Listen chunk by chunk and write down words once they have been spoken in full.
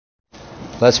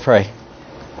Let's pray.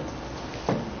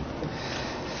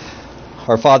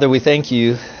 Our Father, we thank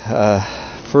you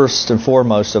first and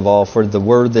foremost of all for the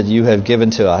word that you have given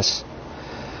to us.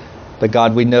 But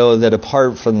God, we know that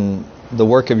apart from the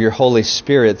work of your Holy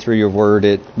Spirit through your word,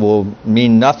 it will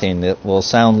mean nothing. It will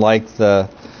sound like the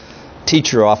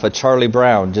teacher off of Charlie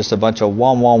Brown, just a bunch of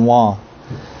wah, wah, wah.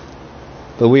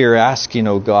 But we are asking,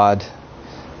 oh God,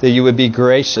 that you would be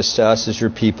gracious to us as your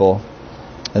people,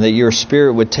 and that your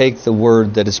Spirit would take the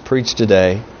word that is preached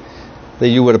today, that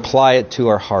you would apply it to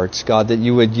our hearts, God, that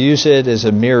you would use it as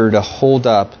a mirror to hold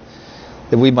up,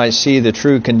 that we might see the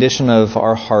true condition of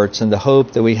our hearts and the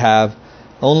hope that we have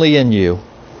only in you.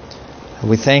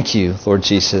 We thank you, Lord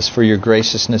Jesus, for your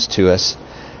graciousness to us.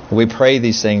 And we pray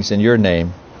these things in your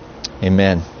name.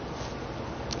 Amen.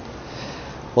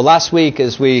 Well, last week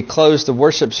as we closed the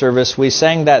worship service, we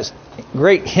sang that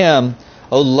great hymn,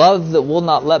 "O Love That Will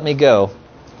Not Let Me Go."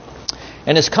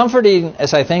 And as comforting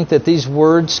as I think that these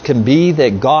words can be,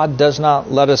 that God does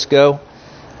not let us go,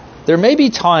 there may be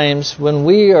times when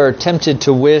we are tempted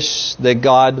to wish that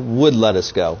God would let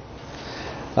us go.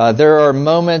 There are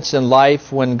moments in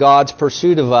life when God's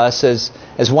pursuit of us,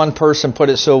 as one person put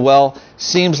it so well,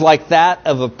 seems like that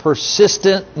of a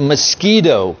persistent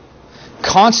mosquito,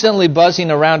 constantly buzzing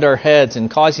around our heads and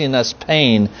causing us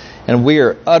pain, and we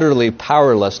are utterly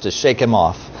powerless to shake him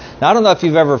off. Now, I don't know if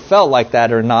you've ever felt like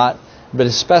that or not, but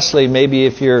especially maybe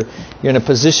if you're in a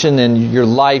position in your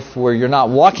life where you're not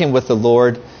walking with the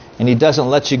Lord and he doesn't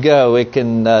let you go, it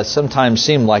can sometimes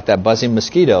seem like that buzzing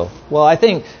mosquito. Well, I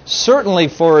think certainly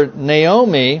for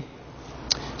Naomi,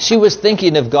 she was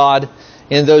thinking of God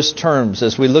in those terms.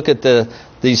 As we look at the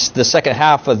second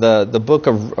half of the book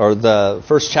of, or the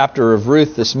first chapter of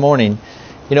Ruth this morning,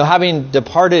 you know, having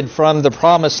departed from the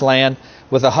promised land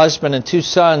with a husband and 2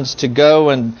 sons to go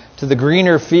and to the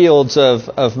greener fields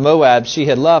of Moab, she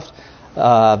had left,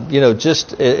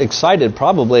 just excited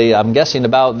probably, I'm guessing,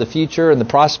 about the future and the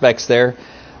prospects there,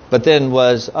 but then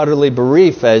was utterly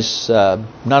bereaved as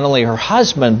not only her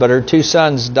husband but her 2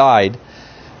 sons died.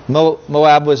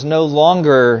 Moab was no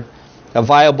longer a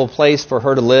viable place for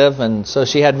her to live, and so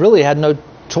she had no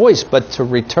choice but to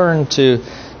return to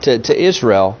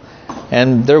Israel.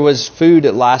 And there was food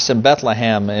at last in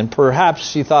Bethlehem, and perhaps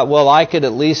she thought, well, I could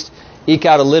at least eke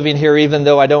out a living here even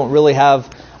though I don't really have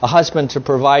a husband to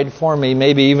provide for me.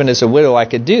 Maybe even as a widow I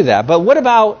could do that. But what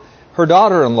about her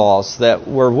daughter-in-laws that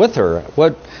were with her?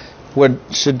 What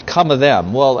should come of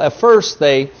them? Well, at first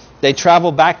they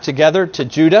traveled back together to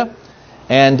Judah,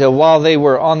 and while they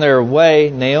were on their way,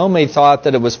 Naomi thought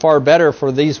that it was far better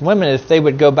for these women if they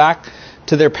would go back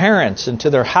to their parents and to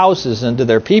their houses and to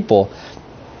their people,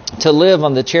 to live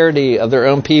on the charity of their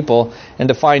own people and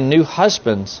to find new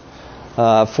husbands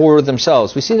for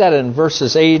themselves. We see that in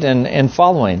verses 8 and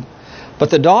following.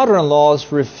 But the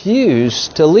daughter-in-laws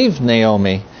refused to leave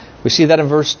Naomi. We see that in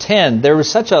verse 10. There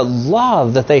was such a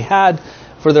love that they had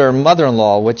for their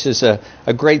mother-in-law, which is a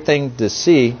great thing to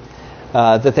see,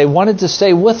 that they wanted to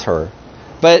stay with her.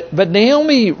 But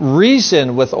Naomi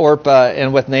reasoned with Orpah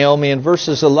and with Naomi in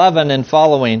verses 11 and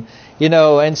following,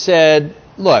 and said,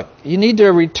 look, you need to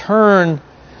return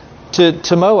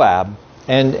to Moab.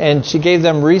 And she gave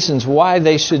them reasons why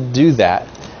they should do that.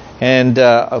 And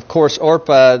of course,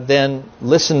 Orpah then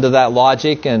listened to that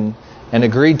logic and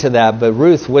agreed to that. But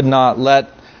Ruth would not let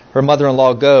her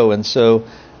mother-in-law go. And so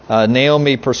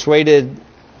Naomi persuaded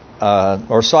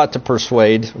or sought to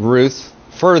persuade Ruth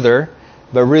further.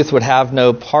 But Ruth would have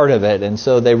no part of it. And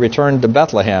so they returned to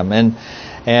Bethlehem.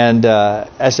 And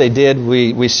as they did,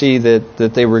 we see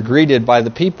that they were greeted by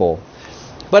the people.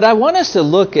 But I want us to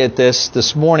look at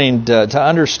this morning to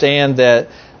understand that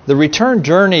the return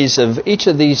journeys of each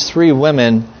of these 3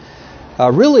 women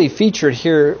really featured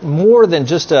here more than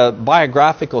just a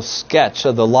biographical sketch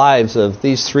of the lives of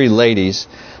these 3 ladies.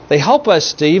 They help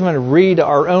us to even read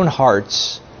our own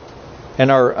hearts and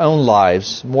our own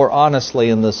lives more honestly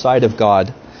in the sight of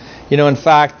God. In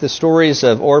fact, the stories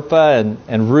of Orpah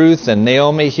and Ruth and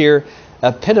Naomi here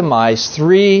epitomize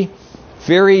 3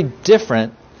 very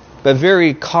different but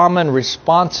very common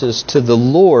responses to the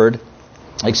Lord,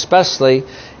 especially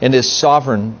in His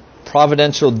sovereign,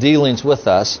 providential dealings with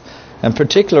us, and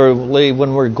particularly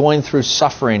when we're going through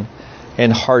suffering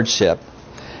and hardship.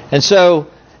 And so,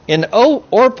 in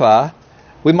Orpah,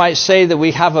 we might say that we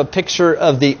have a picture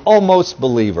of the almost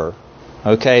believer.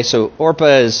 Okay, so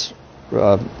Orpah is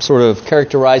sort of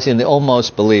characterizing the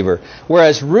almost believer,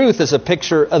 whereas Ruth is a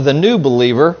picture of the new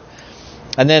believer,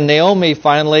 and then Naomi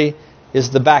finally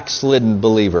is the backslidden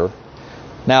believer.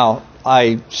 Now,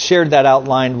 I shared that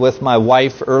outline with my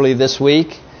wife early this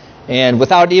week, And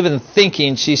without even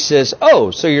thinking, she says,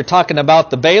 "Oh, so you're talking about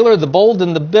the baler, the bold,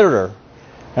 and the bitter."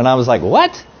 And I was like,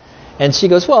 "What?" And she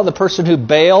goes, "Well, the person who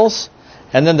bails,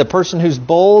 and then the person who's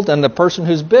bold, and the person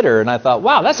who's bitter." And I thought,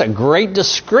 wow, that's a great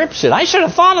description. I should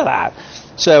have thought of that.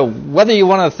 So whether you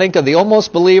want to think of the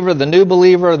almost believer, the new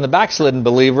believer, and the backslidden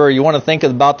believer, or you want to think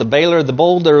about the baler, the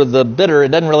bold, or the bitter, it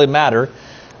doesn't really matter,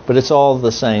 but it's all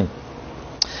the same.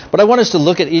 But I want us to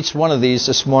look at each one of these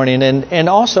this morning, and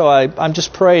also I'm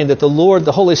just praying that the Lord,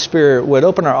 the Holy Spirit, would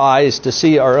open our eyes to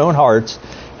see our own hearts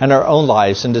and our own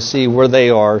lives, and to see where they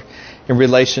are in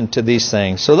relation to these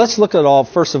things. So let's look at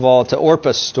first of all, to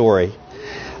Orpah's story.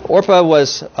 Orpah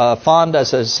was fond,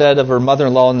 as I said, of her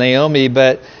mother-in-law Naomi,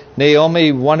 but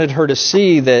Naomi wanted her to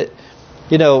see that,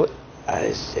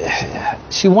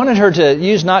 she wanted her to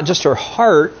use not just her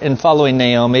heart in following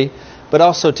Naomi, but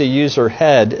also to use her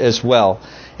head as well.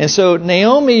 And so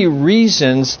Naomi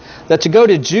reasons that to go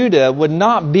to Judah would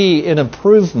not be an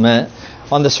improvement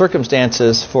on the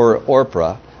circumstances for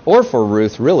Orpah, or for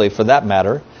Ruth, really, for that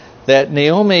matter, that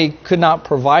Naomi could not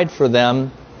provide for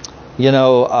them,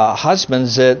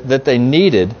 husbands that they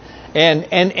needed. And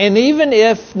even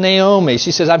if Naomi,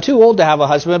 she says, "I'm too old to have a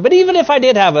husband," but even if I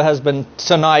did have a husband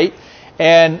tonight,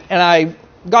 and I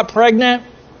got pregnant,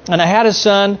 and I had a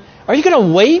son, are you going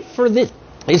to wait for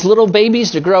these little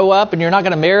babies to grow up, and you're not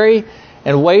going to marry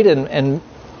and wait and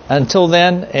until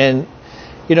then? And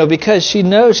because she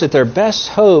knows that their best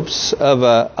hopes of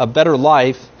a better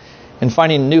life and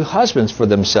finding new husbands for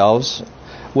themselves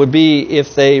would be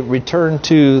if they return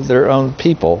to their own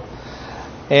people.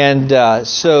 And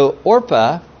so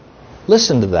Orpah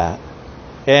listened to that,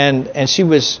 and I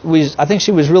think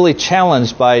she was really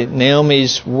challenged by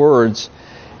Naomi's words.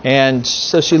 And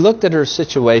so she looked at her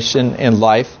situation in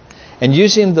life, and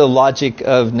using the logic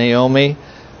of Naomi,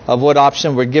 of what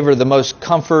option would give her the most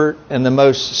comfort and the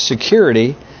most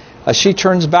security, she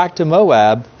turns back to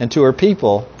Moab and to her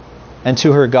people and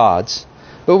to her gods.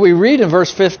 But we read in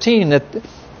verse 15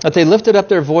 that they lifted up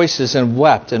their voices and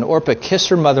wept, and Orpah kissed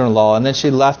her mother-in-law, and then she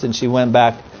left and she went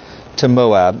back to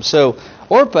Moab. So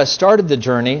Orpah started the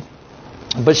journey,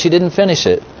 but she didn't finish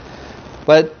it.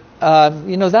 But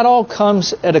that all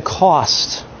comes at a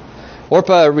cost.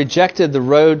 Orpah rejected the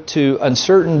road to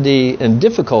uncertainty and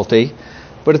difficulty,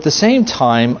 but at the same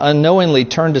time unknowingly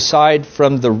turned aside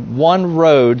from the one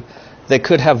road that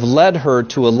could have led her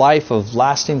to a life of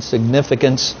lasting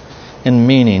significance and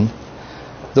meaning.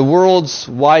 The world's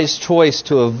wise choice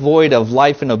to avoid of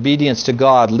life in obedience to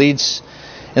God leads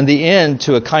in the end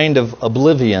to a kind of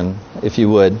oblivion, if you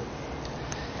would.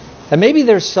 And maybe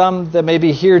there's some that may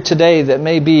be here today that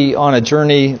may be on a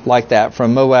journey like that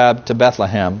from Moab to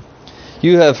Bethlehem.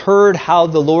 You have heard how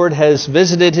the Lord has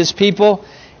visited His people,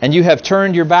 and you have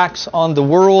turned your backs on the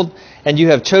world, and you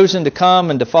have chosen to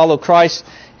come and to follow Christ,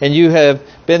 and you have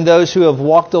been those who have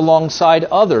walked alongside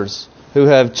others who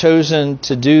have chosen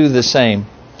to do the same.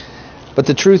 But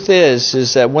the truth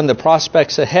is that when the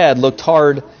prospects ahead looked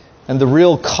hard and the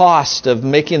real cost of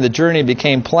making the journey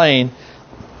became plain,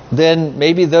 then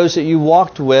maybe those that you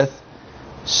walked with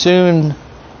soon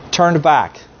turned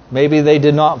back. Maybe they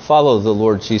did not follow the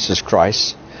Lord Jesus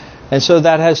Christ. And so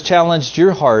that has challenged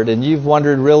your heart, and you've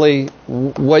wondered really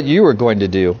what you were going to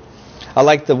do. I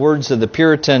like the words of the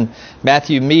Puritan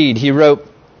Matthew Mead. He wrote,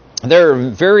 "There are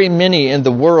very many in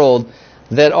the world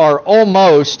that are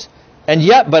almost and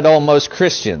yet but almost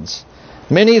Christians.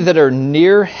 Many that are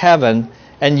near heaven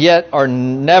and yet are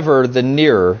never the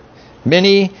nearer.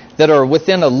 Many that are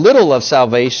within a little of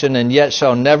salvation and yet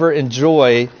shall never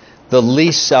enjoy the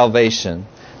least salvation.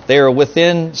 They are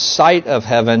within sight of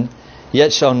heaven,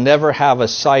 yet shall never have a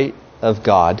sight of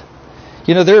God."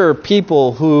 There are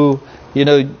people who,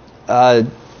 that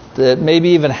maybe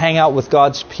even hang out with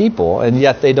God's people, and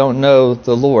yet they don't know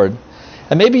the Lord.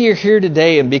 And maybe you're here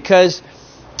today, and because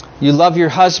you love your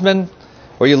husband,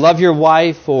 or you love your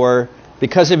wife, or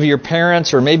because of your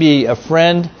parents, or maybe a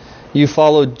friend, you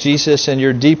follow Jesus, and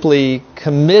you're deeply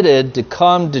committed to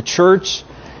come to church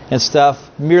and stuff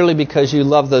merely because you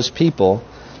love those people.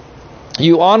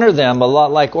 You honor them a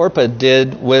lot like Orpah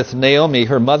did with Naomi,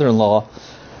 her mother-in-law.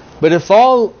 But if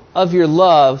all of your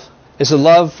love is a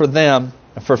love for them,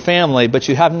 for family, but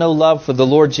you have no love for the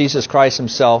Lord Jesus Christ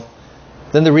Himself,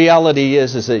 then the reality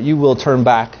is that you will turn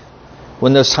back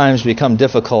when those times become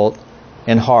difficult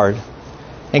and hard.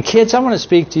 And kids, I want to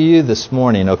speak to you this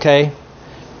morning, okay?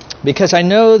 Because I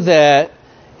know that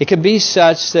it can be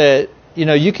such that,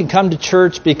 you can come to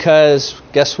church because,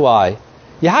 guess why?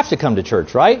 You have to come to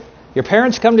church, right? Your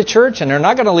parents come to church, and they're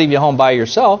not going to leave you home by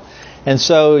yourself. And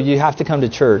so you have to come to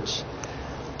church.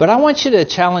 But I want you to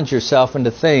challenge yourself and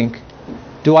to think,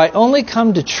 do I only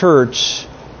come to church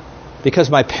because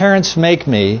my parents make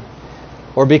me,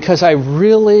 or because I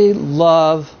really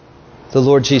love the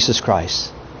Lord Jesus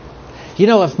Christ. You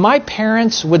know, if my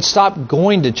parents would stop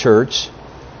going to church,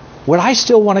 would I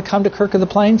still want to come to Kirk of the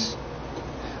Plains?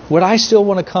 Would I still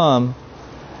want to come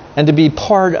and to be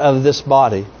part of this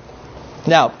body?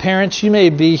 Now, parents, you may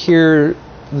be here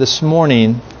this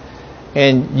morning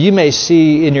and you may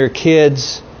see in your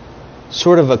kids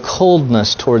sort of a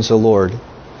coldness towards the Lord.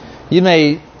 You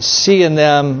may see in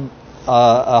them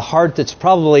a heart that's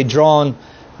probably drawn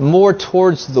more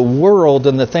towards the world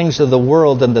and the things of the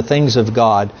world than the things of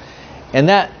God. And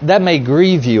that may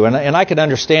grieve you, and I can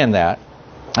understand that.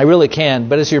 I really can.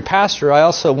 But as your pastor, I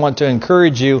also want to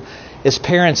encourage you as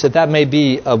parents that may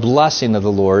be a blessing of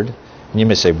the Lord. And you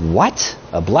may say, what?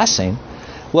 A blessing?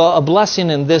 Well, a blessing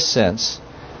in this sense,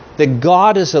 that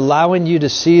God is allowing you to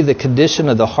see the condition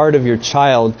of the heart of your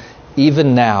child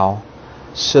even now,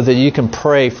 so that you can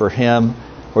pray for him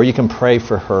or you can pray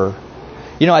for her.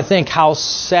 You know, I think how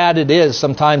sad it is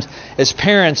sometimes as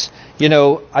parents. You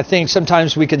know, I think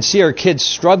sometimes we can see our kids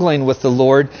struggling with the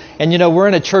Lord. And, you know, we're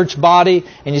in a church body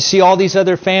and you see all these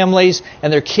other families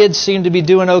and their kids seem to be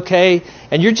doing okay.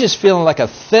 And you're just feeling like a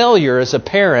failure as a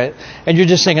parent. And you're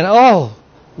just thinking, oh,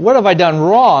 what have I done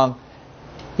wrong?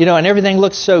 You know, and everything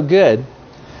looks so good.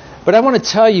 But I want to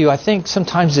tell you, I think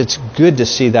sometimes it's good to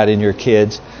see that in your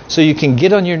kids. So you can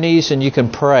get on your knees and you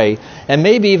can pray. And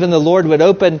maybe even the Lord would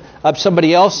open up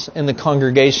somebody else in the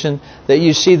congregation that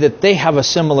you see that they have a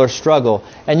similar struggle.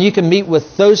 And you can meet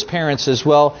with those parents as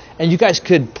well. And you guys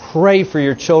could pray for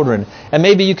your children. And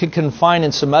maybe you could confine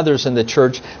in some others in the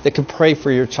church that could pray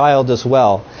for your child as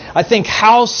well. I think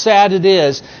how sad it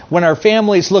is when our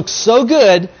families look so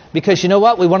good, because you know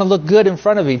what? We want to look good in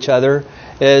front of each other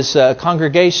as a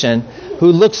congregation who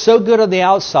looks so good on the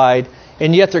outside,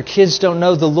 and yet their kids don't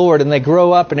know the Lord, and they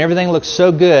grow up and everything looks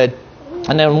so good.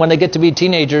 And then when they get to be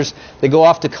teenagers, they go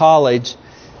off to college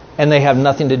and they have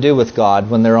nothing to do with God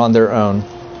when they're on their own.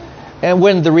 And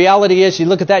when the reality is, you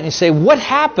look at that and you say, what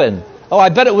happened? Oh, I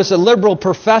bet it was a liberal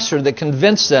professor that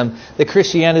convinced them that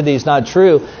Christianity is not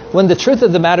true. When the truth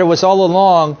of the matter was all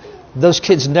along, those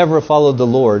kids never followed the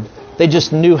Lord. They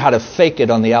just knew how to fake it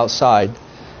on the outside.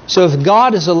 So if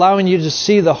God is allowing you to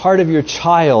see the heart of your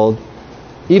child,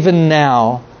 even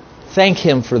now, thank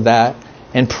Him for that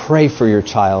and pray for your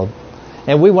child.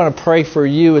 And we want to pray for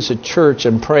you as a church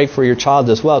and pray for your child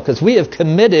as well, because we have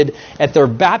committed at their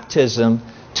baptism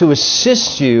to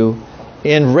assist you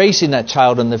in raising that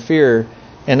child in the fear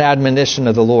and admonition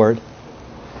of the Lord.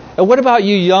 And what about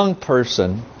you, young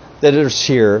person that is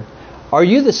here? Are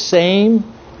you the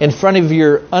same in front of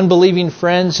your unbelieving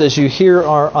friends as you here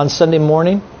are on Sunday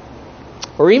morning?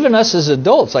 Or even us as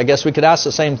adults, I guess we could ask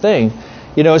the same thing.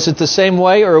 You know, is it the same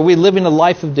way, or are we living a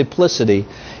life of duplicity?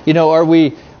 You know, are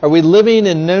we living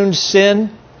in known sin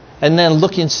and then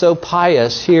looking so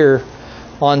pious here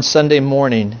on Sunday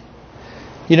morning?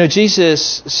 You know,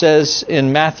 Jesus says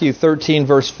in Matthew 13,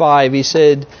 verse 5, He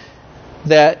said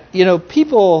that, you know,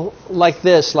 people like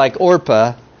this, like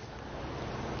Orpah,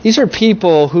 these are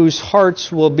people whose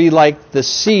hearts will be like the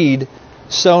seed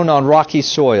sown on rocky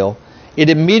soil. It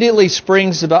immediately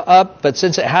springs up, but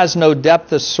since it has no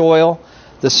depth of soil,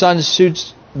 the sun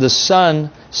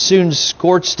soon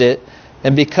scorched it,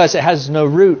 and because it has no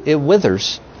root, it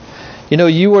withers. You know,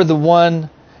 you are the one,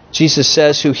 Jesus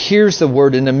says, who hears the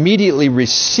word and immediately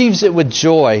receives it with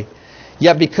joy.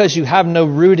 Yet because you have no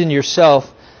root in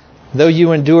yourself, though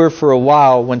you endure for a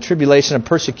while, when tribulation and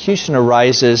persecution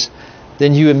arises,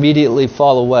 then you immediately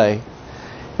fall away.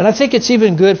 And I think it's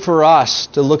even good for us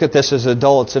to look at this as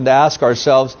adults and to ask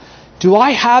ourselves, do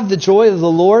I have the joy of the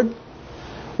Lord?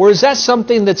 Or is that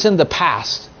something that's in the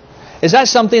past? Is that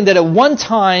something that at one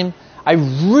time I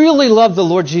really loved the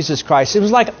Lord Jesus Christ? It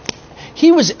was like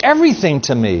He was everything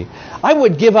to me. I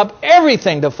would give up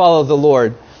everything to follow the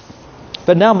Lord.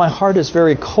 But now my heart is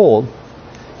very cold.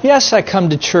 Yes, I come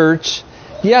to church.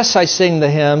 Yes, I sing the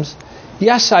hymns.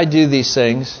 Yes, I do these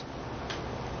things.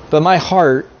 But my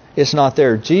heart is not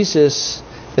there. Jesus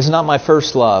is not my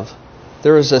first love.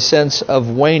 There is a sense of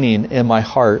waning in my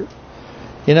heart.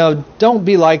 You know, don't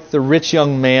be like the rich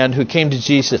young man who came to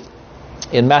Jesus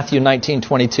in Matthew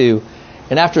 19:22.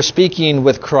 And after speaking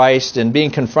with Christ and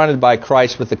being confronted by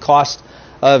Christ with the cost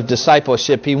of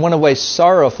discipleship, he went away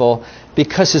sorrowful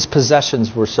because his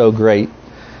possessions were so great.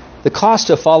 The cost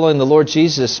of following the Lord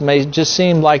Jesus may just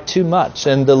seem like too much,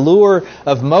 and the lure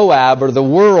of Moab or the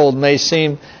world may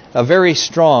seem very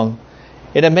strong.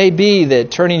 And it may be that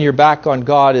turning your back on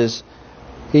God is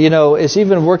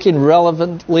even working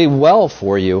relevantly well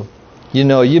for you. You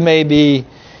know, you may be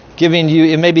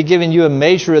It may be giving you a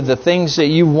measure of the things that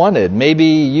you wanted. Maybe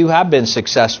you have been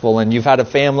successful and you've had a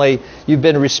family, you've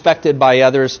been respected by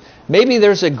others. Maybe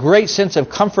there's a great sense of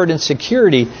comfort and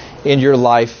security in your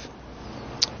life.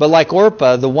 But like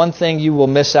Orpah, the one thing you will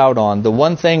miss out on, the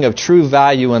one thing of true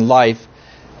value in life,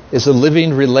 is a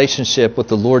living relationship with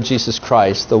the Lord Jesus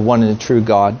Christ, the one and true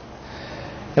God.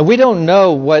 And we don't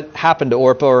know what happened to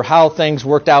Orpah or how things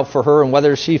worked out for her and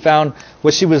whether she found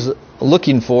what she was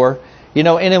looking for. And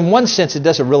in one sense it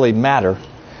doesn't really matter,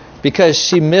 because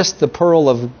she missed the pearl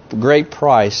of great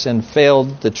price and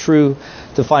failed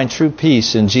to find true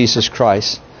peace in Jesus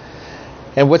Christ.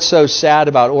 And what's so sad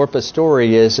about Orpah's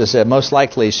story is that most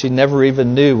likely she never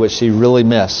even knew what she really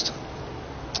missed.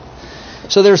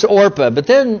 So there's Orpah, but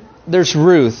then there's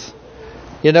Ruth.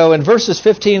 In verses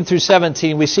 15 through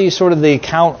 17 we see sort of the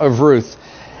account of Ruth.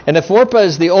 And if Orpah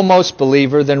is the almost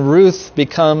believer, then Ruth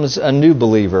becomes a new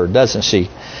believer, doesn't she?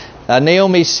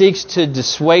 Naomi seeks to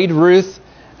dissuade Ruth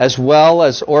as well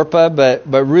as Orpah, but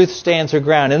Ruth stands her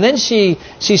ground. And then she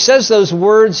says those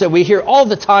words that we hear all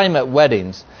the time at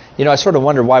weddings. I sort of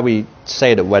wonder why we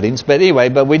say it at weddings, but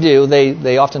we do.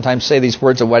 They oftentimes say these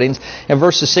words at weddings. In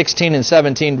verses 16 and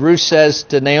 17, Ruth says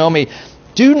to Naomi,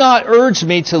 "Do not urge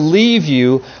me to leave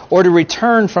you or to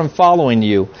return from following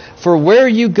you. For where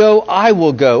you go, I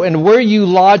will go, and where you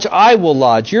lodge, I will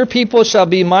lodge. Your people shall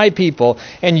be my people,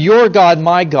 and your God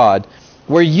my God.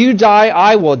 Where you die,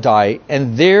 I will die,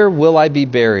 and there will I be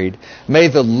buried. May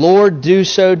the Lord do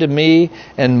so to me,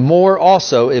 and more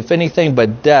also, if anything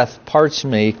but death parts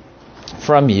me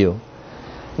from you."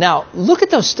 Now, look at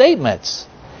those statements.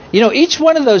 Each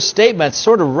one of those statements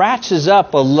sort of ratchets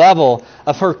up a level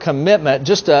of her commitment,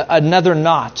 just another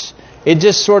notch. It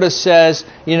just sort of says,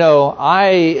 I'm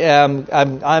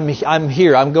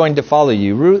here. I'm going to follow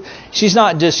you. Ruth, she's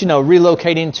not just,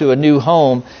 relocating to a new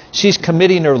home. She's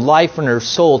committing her life and her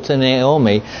soul to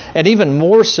Naomi. And even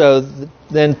more so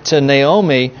than to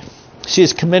Naomi, she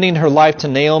is committing her life to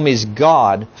Naomi's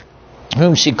God,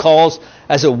 whom she calls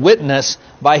as a witness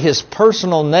by his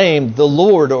personal name, the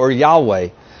Lord or Yahweh.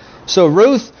 So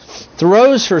Ruth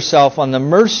throws herself on the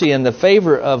mercy and the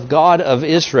favor of God of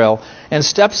Israel and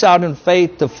steps out in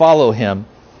faith to follow him.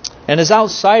 And as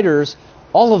outsiders,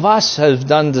 all of us have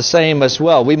done the same as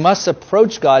well. We must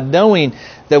approach God knowing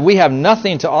that we have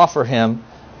nothing to offer him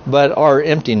but our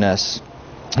emptiness.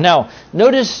 Now,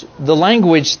 notice the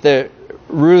language that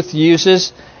Ruth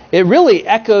uses. It really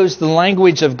echoes the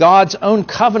language of God's own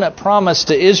covenant promise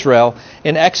to Israel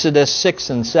in Exodus 6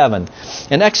 and 7.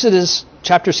 In Exodus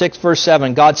chapter 6, verse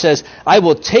 7, God says, "I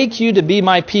will take you to be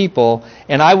my people,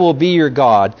 and I will be your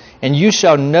God, and you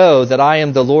shall know that I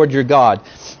am the Lord your God."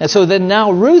 And so then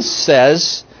now Ruth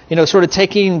says, sort of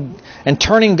taking and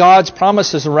turning God's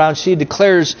promises around, she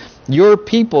declares, "Your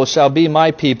people shall be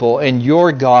my people, and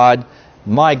your God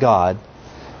my God."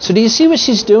 So do you see what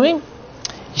she's doing?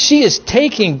 She is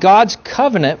taking God's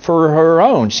covenant for her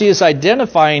own. She is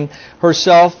identifying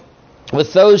herself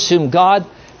with those whom God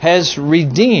has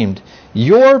redeemed.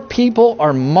 Your people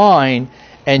are mine,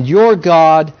 and your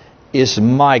God is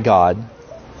my God.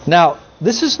 Now,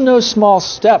 this is no small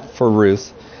step for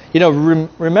Ruth.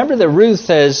 Remember that Ruth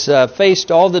has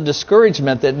faced all the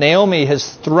discouragement that Naomi has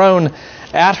thrown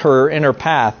at her in her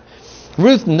path.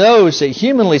 Ruth knows that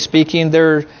humanly speaking,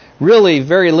 there's really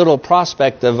very little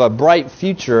prospect of a bright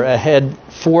future ahead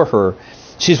for her.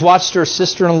 She's watched her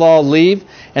sister-in-law leave,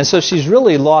 and so she's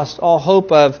really lost all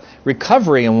hope of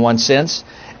recovery in one sense.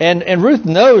 And Ruth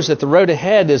knows that the road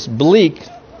ahead is bleak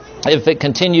if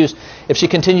she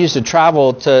continues to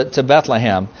travel to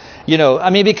Bethlehem.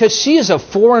 Because she is a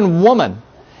foreign woman.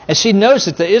 And she knows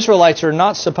that the Israelites are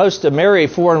not supposed to marry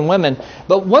foreign women.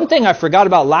 But one thing I forgot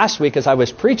about last week as I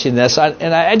was preaching this,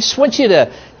 I just want you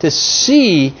to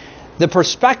see the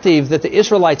perspective that the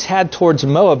Israelites had towards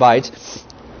Moabites.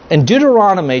 In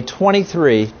Deuteronomy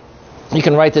 23, you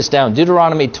can write this down,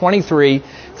 Deuteronomy 23,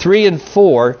 3 and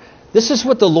 4, this is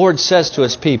what the Lord says to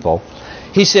his people.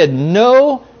 He said,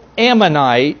 "No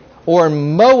Ammonite or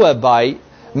Moabite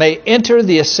may enter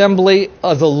the assembly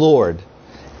of the Lord.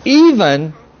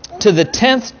 Even to the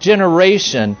 10th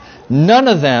generation, none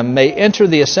of them may enter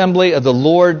the assembly of the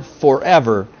Lord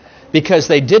forever, because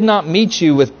they did not meet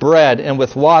you with bread and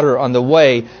with water on the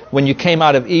way when you came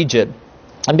out of Egypt,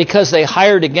 and because they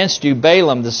hired against you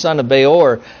Balaam the son of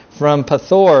Beor from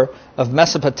Pethor of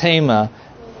Mesopotamia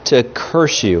to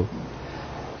curse you."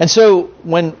 And so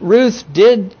when Ruth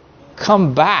did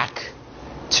come back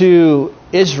to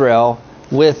Israel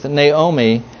with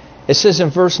Naomi, it says in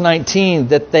verse 19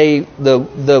 that the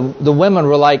women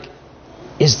were like,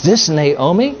 "Is this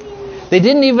Naomi?" They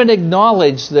didn't even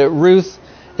acknowledge that Ruth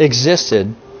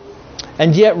existed.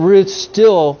 And yet Ruth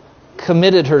still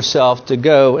committed herself to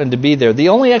go and to be there. The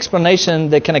only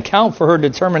explanation that can account for her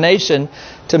determination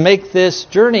to make this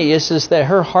journey is that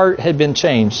her heart had been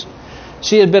changed.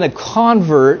 She had been a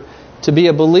convert to be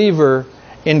a believer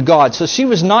in God. So she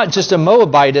was not just a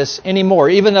Moabitess anymore,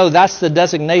 even though that's the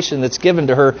designation that's given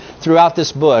to her throughout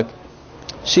this book.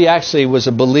 She actually was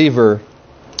a believer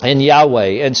in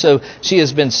Yahweh. And so she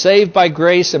has been saved by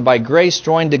grace, and by grace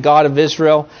joined to God of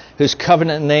Israel, whose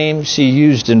covenant name she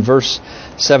used in verse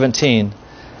 17.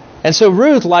 And so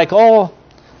Ruth, like all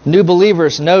new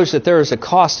believers, knows that there is a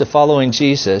cost to following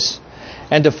Jesus.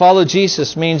 And to follow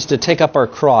Jesus means to take up our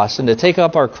cross. And to take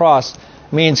up our cross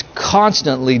means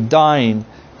constantly dying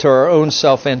to our own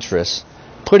self-interest,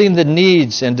 putting the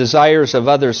needs and desires of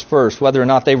others first, whether or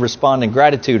not they respond in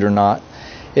gratitude or not.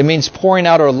 It means pouring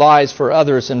out our lives for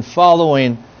others and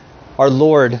following our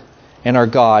Lord and our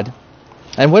God.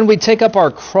 And when we take up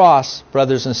our cross,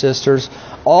 brothers and sisters,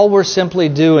 all we're simply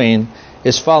doing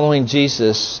is following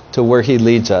Jesus to where He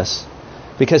leads us.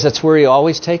 Because that's where He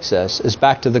always takes us, is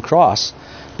back to the cross.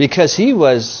 Because He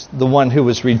was the one who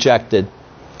was rejected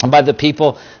by the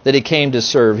people that He came to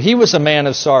serve. He was a man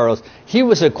of sorrows. He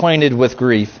was acquainted with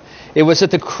grief. It was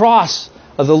at the cross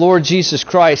of the Lord Jesus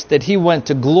Christ that He went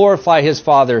to glorify His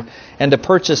Father and to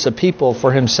purchase a people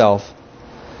for Himself.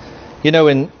 You know,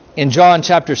 in John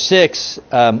chapter 6,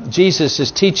 Jesus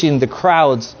is teaching the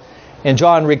crowds, and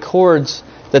John records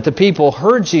that the people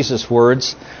heard Jesus'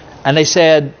 words, and they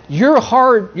said,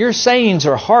 your sayings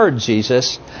are hard,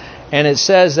 Jesus. And it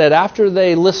says that after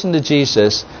they listened to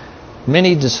Jesus,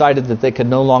 many decided that they could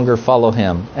no longer follow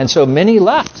Him. And so many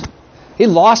left. He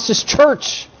lost His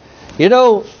church. You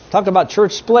know, talk about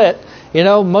church split. You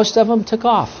know, most of them took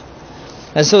off.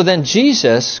 And so then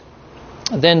Jesus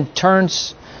then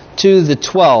turns to the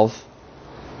 12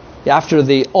 after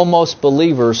the almost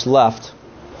believers left.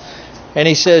 And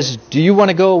He says, do you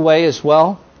want to go away as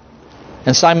well?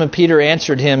 And Simon Peter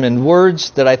answered Him in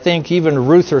words that I think even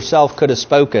Ruth herself could have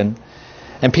spoken.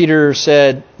 And Peter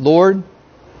said, Lord,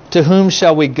 to whom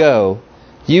shall we go?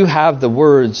 You have the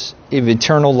words of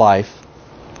eternal life.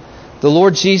 The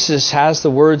Lord Jesus has the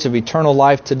words of eternal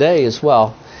life today as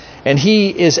well. And He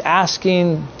is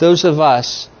asking those of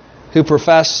us who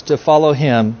profess to follow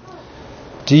Him,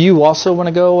 do you also want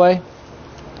to go away?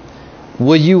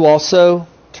 Will you also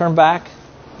turn back?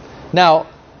 Now,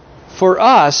 for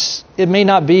us, it may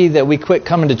not be that we quit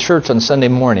coming to church on Sunday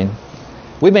morning.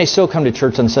 We may still come to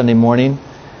church on Sunday morning,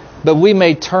 but we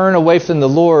may turn away from the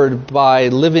Lord by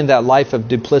living that life of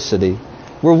duplicity,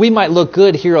 where we might look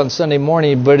good here on Sunday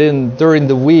morning, but during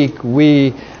the week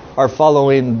we are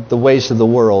following the ways of the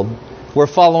world. We're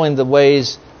following the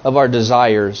ways of our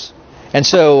desires. And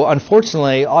so,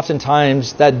 unfortunately,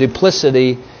 oftentimes that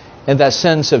duplicity and that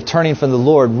sense of turning from the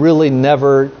Lord really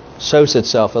never shows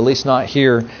itself, at least not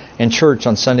here in church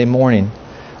on Sunday morning.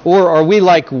 Or are we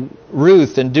like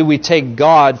Ruth, and do we take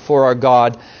God for our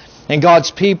God and God's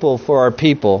people for our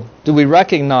people? Do we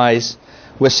recognize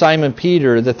with Simon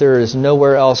Peter that there is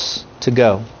nowhere else to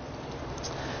go?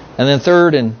 And then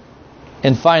third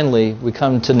and finally, we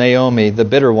come to Naomi, the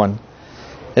bitter one.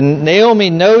 And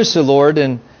Naomi knows the Lord,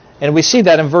 and we see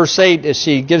that in verse 8 as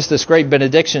she gives this great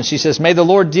benediction. She says, may the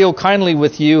Lord deal kindly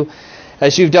with you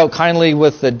as you've dealt kindly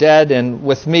with the dead and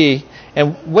with me.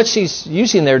 And what she's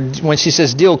using there, when she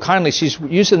says deal kindly, she's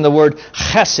using the word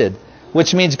chesed,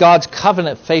 which means God's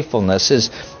covenant faithfulness, His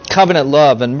covenant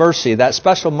love and mercy, that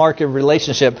special mark of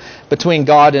relationship between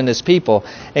God and His people.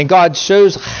 And God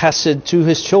shows chesed to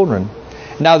His children.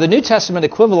 Now, the New Testament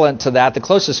equivalent to that, the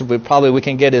closest we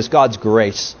can get, is God's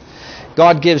grace.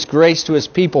 God gives grace to His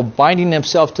people, binding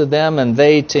Himself to them and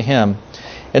they to Him.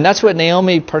 And that's what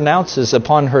Naomi pronounces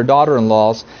upon her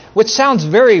daughter-in-laws, which sounds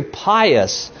very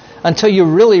pious until you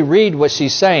really read what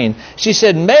she's saying. She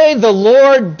said, may the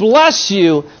Lord bless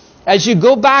you as you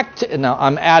go back to... Now,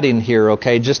 I'm adding here,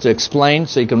 okay, just to explain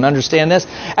so you can understand this.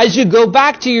 As you go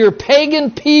back to your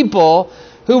pagan people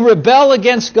who rebel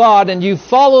against God and you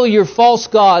follow your false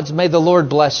gods, may the Lord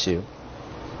bless you.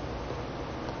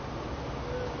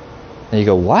 And you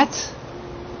go, what?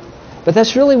 But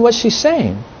that's really what she's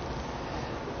saying.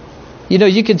 You know,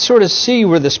 you can sort of see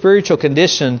where the spiritual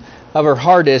condition of her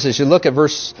heart is as you look at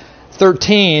verse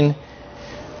 13.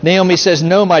 Naomi says,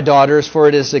 no, my daughters, for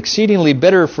it is exceedingly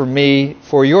bitter for me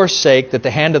for your sake that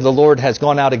the hand of the Lord has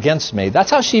gone out against me.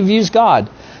 That's how she views God,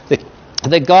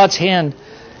 that God's hand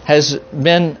has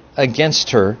been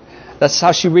against her. That's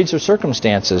how she reads her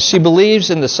circumstances. She believes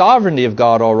in the sovereignty of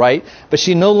God, all right, but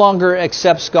she no longer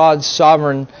accepts God's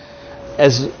sovereign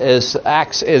as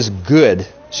acts as good.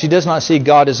 She does not see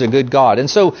God as a good God. And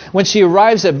so when she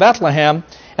arrives at Bethlehem,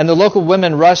 and the local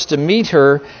women rush to meet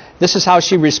her, this is how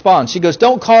she responds. She goes,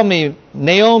 "Don't call me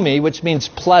Naomi," which means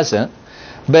pleasant,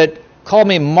 but call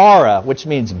me Mara, which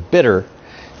means bitter.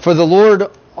 For the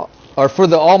Lord, or for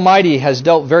the Almighty has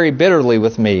dealt very bitterly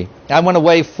with me. I went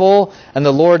away full, and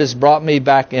the Lord has brought me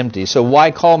back empty. So why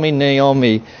call me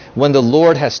Naomi when the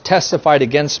Lord has testified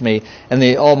against me, and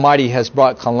the Almighty has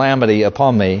brought calamity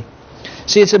upon me?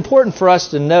 See, it's important for us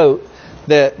to note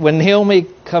that when Naomi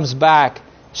comes back,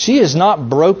 she is not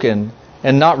broken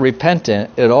and not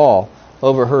repentant at all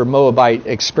over her Moabite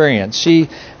experience. She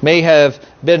may have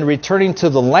been returning to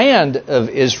the land of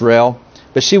Israel,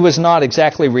 but she was not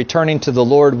exactly returning to the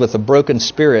Lord with a broken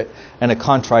spirit and a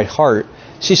contrite heart.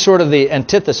 She's sort of the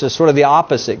antithesis, sort of the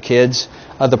opposite, kids,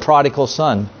 of the prodigal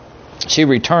son. She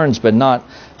returns, but not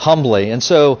humbly. And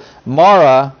so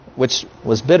Mara, which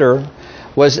was bitter,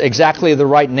 was exactly the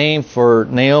right name for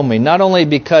Naomi, not only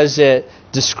because it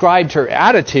described her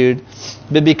attitude,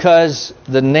 but because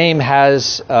the name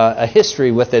has a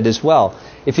history with it as well.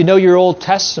 If you know your Old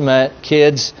Testament,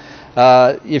 kids,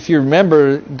 if you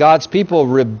remember, God's people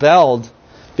rebelled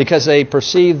because they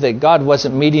perceived that God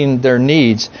wasn't meeting their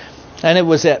needs. And it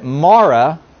was at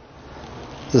Mara,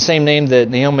 the same name that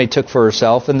Naomi took for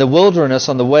herself, in the wilderness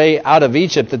on the way out of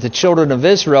Egypt, that the children of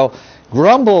Israel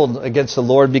grumbled against the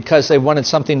Lord because they wanted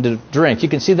something to drink. You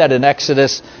can see that in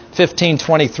Exodus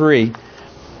 15:23.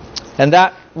 And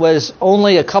that was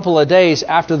only a couple of days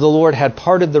after the Lord had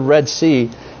parted the Red Sea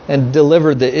and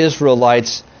delivered the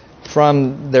Israelites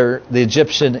from the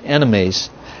Egyptian enemies.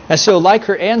 And so, like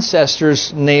her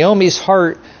ancestors, Naomi's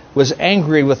heart was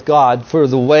angry with God for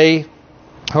the way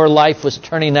her life was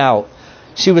turning out.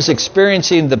 She was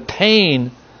experiencing the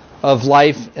pain of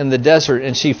life in the desert,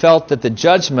 and she felt that the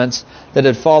judgments that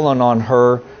had fallen on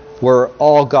her were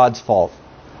all God's fault.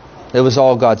 It was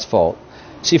all God's fault.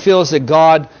 She feels that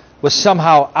God was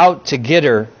somehow out to get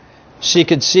her. She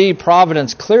could see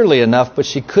providence clearly enough, but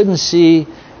she couldn't see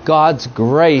God's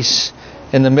grace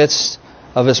in the midst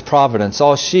of His providence.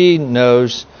 All she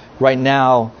knows right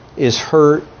now is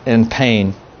hurt and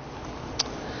pain.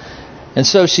 And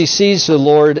so she sees the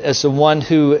Lord as the one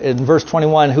who, in verse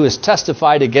 21, who has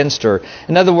testified against her.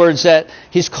 In other words, that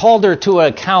He's called her to an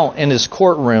account in His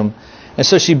courtroom. And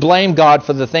so she blamed God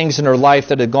for the things in her life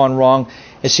that had gone wrong,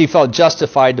 and she felt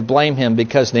justified to blame Him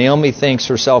because Naomi thinks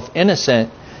herself innocent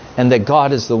and that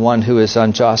God is the one who is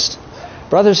unjust.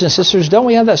 Brothers and sisters, don't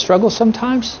we have that struggle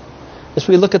sometimes? As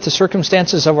we look at the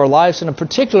circumstances of our lives, and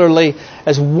particularly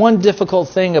as one difficult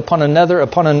thing upon another,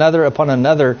 upon another, upon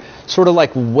another, sort of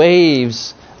like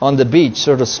waves on the beach,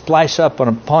 sort of splash up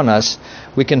upon us,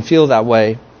 we can feel that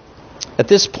way. At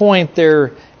this point,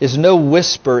 there is no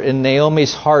whisper in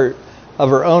Naomi's heart of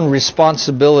her own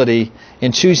responsibility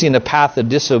in choosing a path of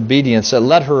disobedience that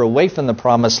led her away from the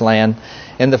promised land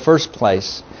in the first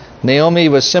place. Naomi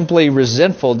was simply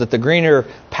resentful that the greener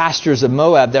pastures of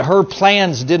Moab, that her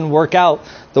plans didn't work out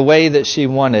the way that she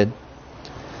wanted.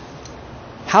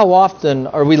 How often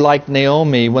are we like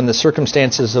Naomi when the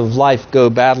circumstances of life go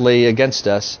badly against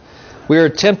us? We are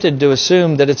tempted to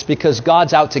assume that it's because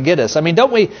God's out to get us. I mean,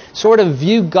 don't we sort of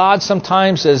view God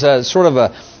sometimes as a sort of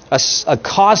a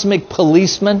cosmic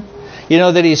policeman? You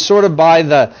know, that He's sort of by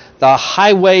the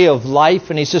highway of life,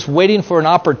 and He's just waiting for an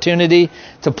opportunity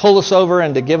to pull us over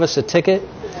and to give us a ticket.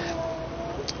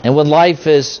 And when life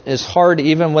is hard,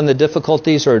 even when the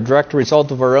difficulties are a direct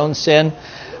result of our own sin,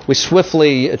 we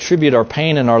swiftly attribute our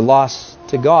pain and our loss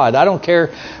to God. I don't care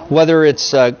whether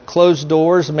it's closed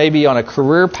doors, maybe on a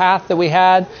career path that we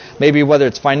had, maybe whether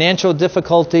it's financial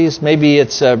difficulties, maybe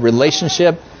it's a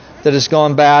relationship that has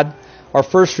gone bad. Our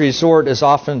first resort is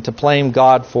often to blame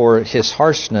God for His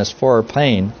harshness, for our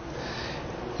pain.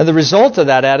 And the result of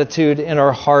that attitude in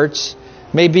our hearts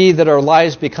may be that our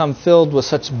lives become filled with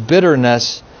such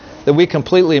bitterness that we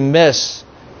completely miss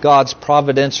God's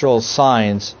providential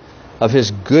signs of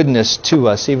His goodness to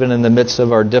us, even in the midst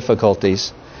of our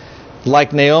difficulties.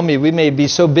 Like Naomi, we may be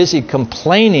so busy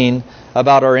complaining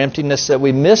about our emptiness that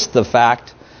we miss the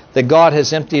fact that God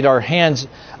has emptied our hands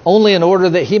only in order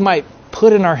that He might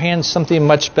put in our hands something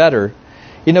much better.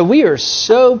 You know, we are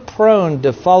so prone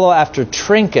to follow after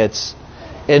trinkets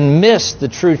and miss the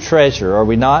true treasure, are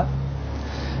we not?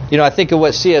 You know, I think of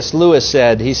what C.S. Lewis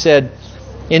said. He said,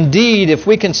 "Indeed, if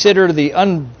we consider the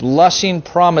unblushing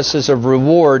promises of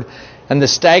reward and the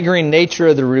staggering nature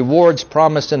of the rewards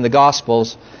promised in the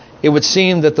Gospels, it would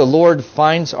seem that the Lord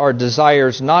finds our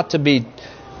desires not to be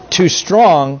too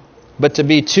strong, but to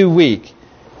be too weak."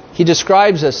 He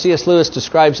describes us, C.S. Lewis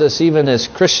describes us even as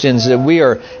Christians, that we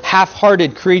are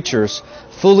half-hearted creatures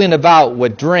fooling about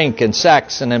with drink and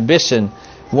sex and ambition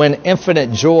when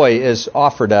infinite joy is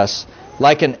offered us.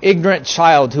 like an ignorant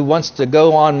child who wants to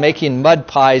go on making mud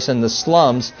pies in the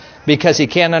slums because he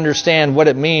can't understand what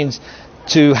it means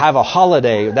to have a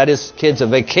holiday, that is, kids, a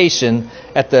vacation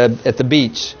at the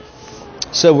beach.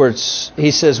 So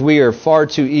he says we are far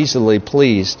too easily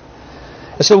pleased.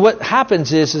 And so what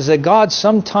happens is that God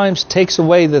sometimes takes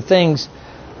away the things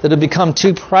that have become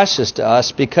too precious to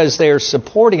us because they are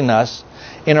supporting us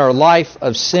in our life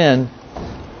of sin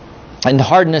and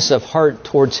hardness of heart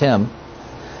towards Him.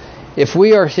 If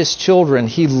we are His children,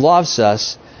 He loves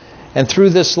us, and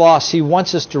through this loss, He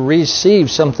wants us to receive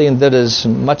something that is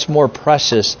much more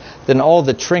precious than all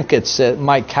the trinkets that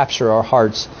might capture our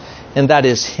hearts, and that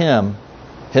is Him,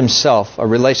 Himself, a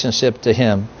relationship to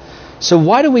Him. So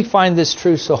why do we find this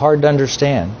truth so hard to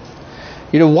understand?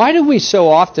 Why do we so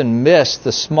often miss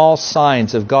the small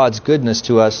signs of God's goodness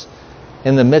to us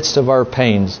in the midst of our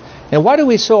pains? And why do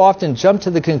we so often jump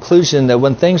to the conclusion that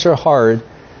when things are hard,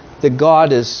 that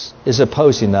God is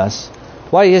opposing us?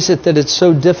 Why is it that it's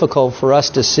so difficult for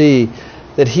us to see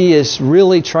that He is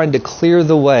really trying to clear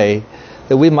the way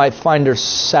that we might find our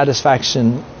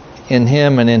satisfaction in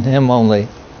Him and in Him only?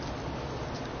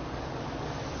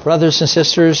 Brothers and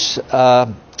sisters,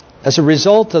 as a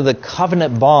result of the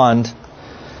covenant bond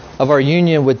of our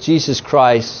union with Jesus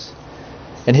Christ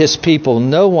and His people,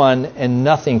 no one and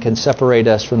nothing can separate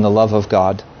us from the love of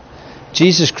God.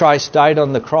 Jesus Christ died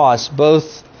on the cross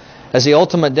both as the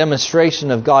ultimate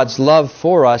demonstration of God's love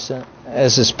for us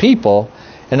as His people,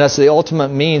 and as the ultimate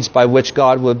means by which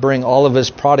God would bring all of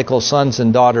His prodigal sons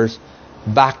and daughters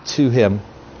back to Him.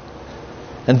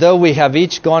 And though we have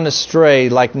each gone astray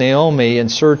like Naomi in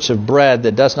search of bread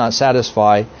that does not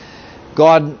satisfy,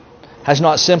 God has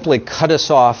not simply cut us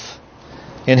off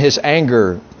in His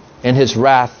anger and His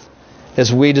wrath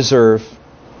as we deserve.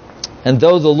 And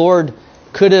though the Lord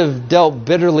could have dealt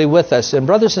bitterly with us, and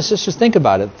brothers and sisters, think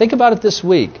about it. Think about it this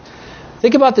week.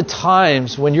 Think about the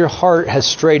times when your heart has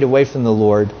strayed away from the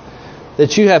Lord,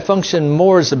 that you have functioned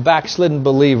more as a backslidden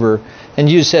believer and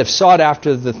you have sought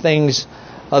after the things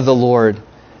of the Lord,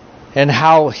 and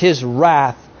how His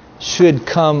wrath should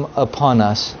come upon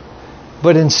us.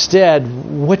 But instead,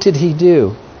 what did He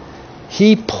do?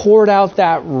 He poured out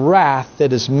that wrath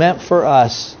that is meant for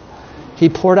us. He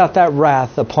poured out that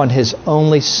wrath upon His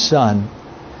only Son.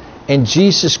 And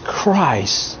Jesus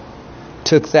Christ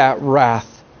took that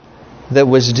wrath that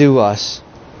was due us.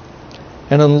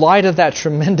 And in light of that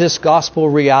tremendous gospel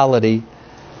reality,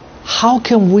 how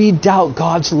can we doubt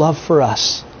God's love for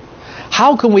us?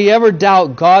 How can we ever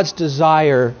doubt God's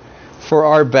desire for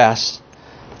our best?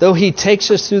 Though He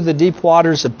takes us through the deep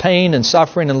waters of pain and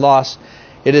suffering and loss,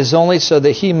 it is only so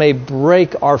that He may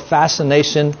break our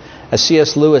fascination, as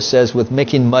C.S. Lewis says, with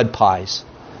making mud pies.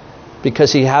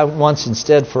 Because He wants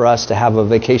instead for us to have a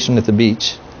vacation at the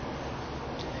beach.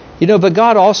 But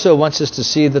God also wants us to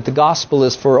see that the gospel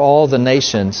is for all the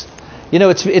nations.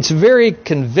 It's very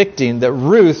convicting that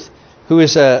Ruth, who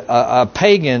is a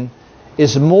pagan,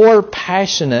 is more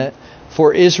passionate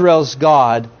for Israel's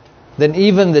God than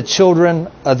even the children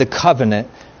of the covenant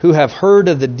who have heard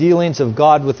of the dealings of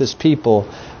God with His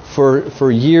people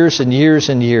for years and years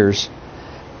and years.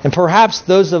 And perhaps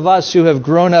those of us who have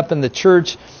grown up in the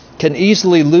church can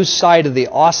easily lose sight of the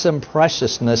awesome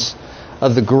preciousness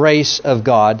of the grace of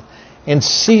God and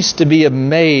cease to be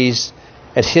amazed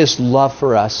at His love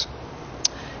for us.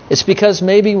 It's because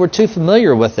maybe we're too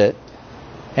familiar with it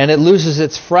and it loses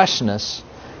its freshness,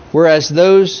 whereas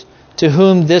those to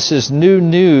whom this is new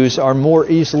news are more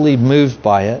easily moved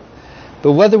by it.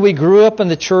 But whether we grew up in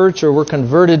the church or were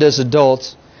converted as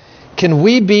adults, can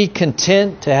we be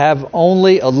content to have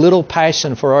only a little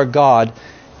passion for our God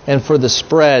and for the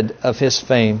spread of His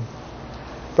fame?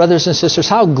 Brothers and sisters,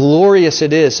 how glorious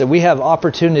it is that we have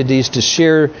opportunities to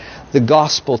share the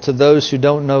gospel to those who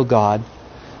don't know God.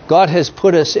 God has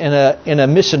put us in a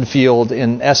mission field,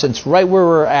 in essence, right where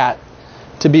we're at,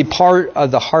 to be part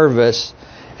of the harvest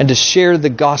and to share the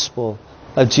gospel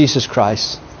of Jesus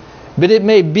Christ. But it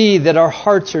may be that our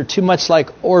hearts are too much like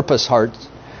Orpah's heart,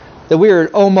 that we are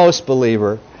an almost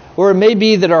believer. Or it may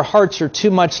be that our hearts are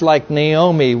too much like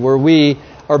Naomi, where we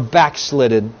are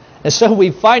backslidden. And so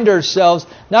we find ourselves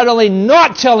not only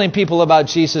not telling people about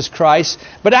Jesus Christ,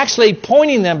 but actually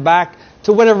pointing them back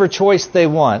to whatever choice they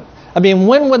want. I mean,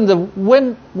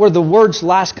 when were the words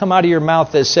last come out of your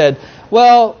mouth that said,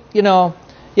 well,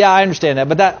 yeah, I understand that,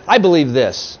 but I believe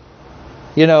this.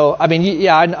 I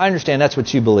understand that's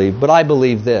what you believe, but I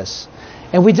believe this.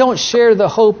 And we don't share the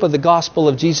hope of the gospel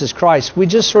of Jesus Christ. We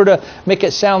just sort of make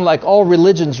it sound like all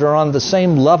religions are on the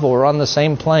same level or on the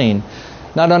same plane,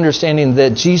 not understanding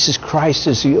that Jesus Christ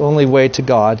is the only way to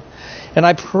God. And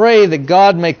I pray that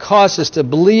God may cause us to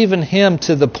believe in Him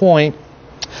to the point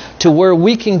to where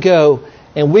we can go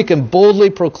and we can boldly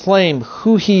proclaim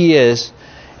who He is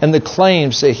and the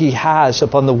claims that He has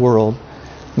upon the world.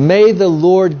 May the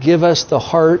Lord give us the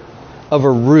heart of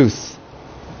a Ruth,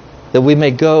 that we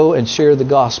may go and share the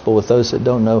gospel with those that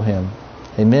don't know Him.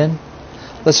 Amen?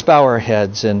 Let's bow our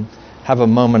heads and have a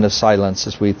moment of silence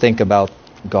as we think about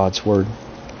God's Word.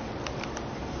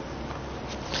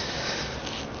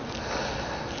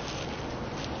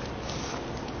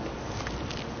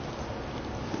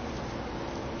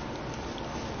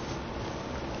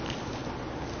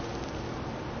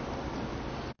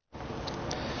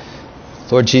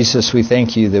 Lord Jesus, we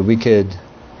thank You that we could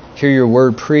hear Your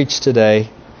Word preached today.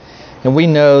 And we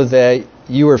know that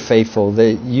You are faithful,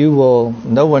 that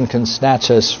no one can snatch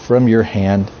us from Your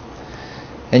hand.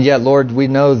 And yet, Lord, we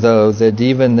know, though, that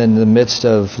even in the midst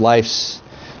of life's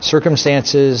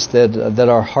circumstances, that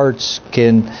our hearts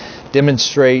can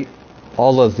demonstrate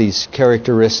all of these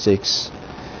characteristics.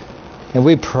 And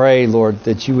we pray, Lord,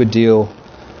 that You would deal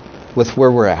with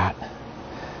where we're at.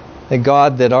 That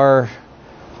God, that our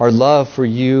love for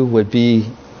You would be,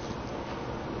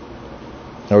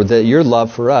 or that Your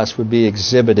love for us would be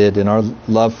exhibited in our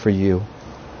love for You.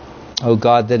 Oh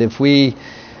God, that if we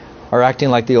are acting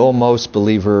like the almost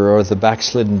believer or the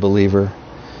backslidden believer,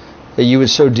 that You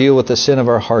would so deal with the sin of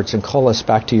our hearts and call us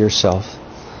back to Yourself.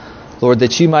 Lord,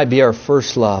 that You might be our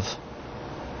first love.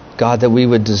 God, that we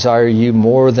would desire You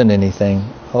more than anything.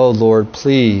 Oh Lord,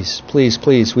 please, please,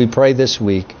 please, we pray this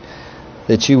week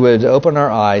that You would open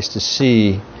our eyes to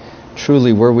see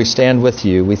truly where we stand with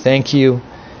You. We thank You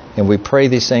and we pray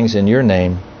these things in Your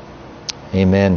name. Amen.